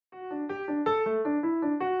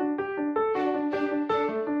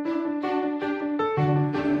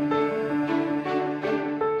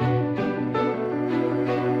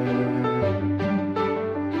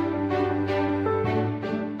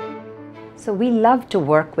So we love to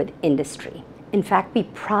work with industry. In fact, we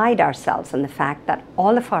pride ourselves on the fact that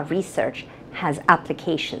all of our research has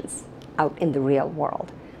applications out in the real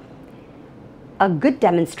world. A good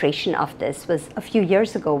demonstration of this was a few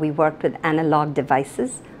years ago. We worked with analog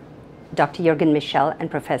devices. Dr. Jürgen Michel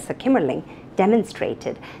and Professor Kimmerling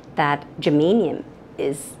demonstrated that germanium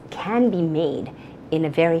can be made in a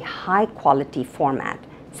very high quality format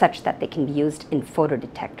such that they can be used in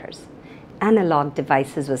photodetectors. Analog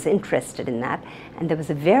Devices was interested in that, and there was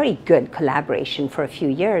a very good collaboration for a few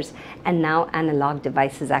years, and now Analog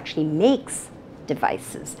Devices actually makes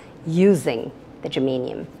devices using the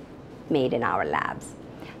germanium made in our labs.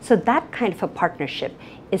 So that kind of a partnership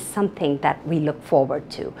is something that we look forward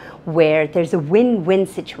to, where there's a win-win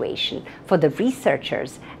situation for the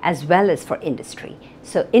researchers as well as for industry.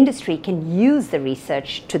 So industry can use the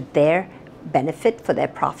research to their benefit for their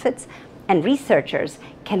profits, and researchers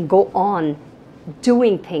can go on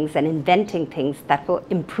doing things and inventing things that will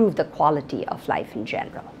improve the quality of life in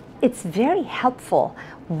general. It's very helpful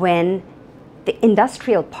when the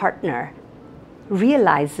industrial partner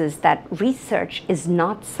realizes that research is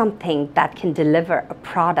not something that can deliver a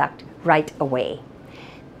product right away.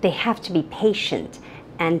 They have to be patient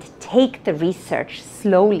and take the research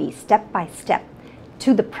slowly, step by step,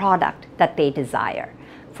 to the product that they desire.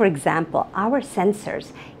 For example, our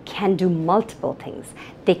sensors can do multiple things.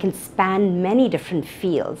 They can span many different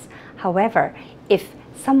fields. However, if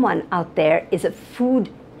someone out there is a food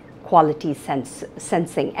quality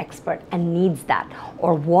sensing expert and needs that,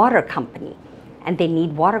 or water company, and they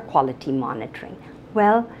need water quality monitoring,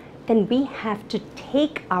 well, then we have to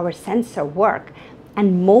take our sensor work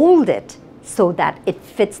and mold it so that it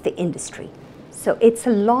fits the industry. So it's a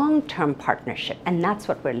long-term partnership, and that's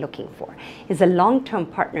what we're looking for, is a long-term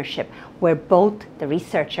partnership where both the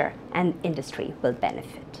researcher and industry will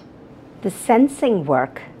benefit. The sensing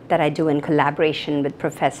work that I do in collaboration with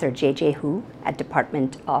Professor J.J. Hu at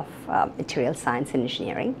Department of Material Science and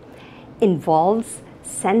Engineering involves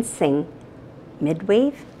sensing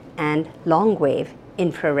mid-wave and long-wave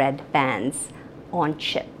infrared bands on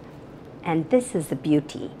chip. And this is the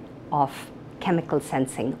beauty of chemical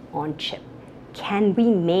sensing on chip. Can we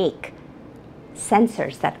make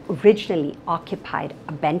sensors that originally occupied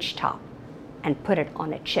a bench top and put it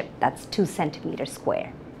on a chip that's 2 centimeters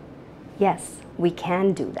square? Yes, we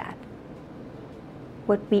can do that.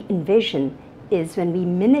 What we envision is when we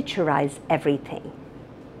miniaturize everything,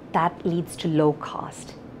 that leads to low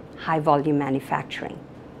cost, high volume manufacturing.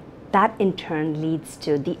 That in turn leads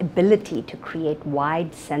to the ability to create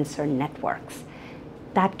wide sensor networks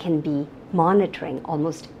that can be monitoring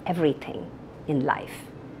almost everything in life,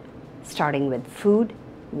 starting with food,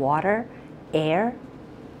 water, air,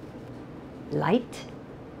 light.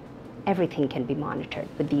 Everything can be monitored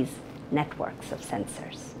with these networks of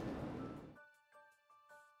sensors.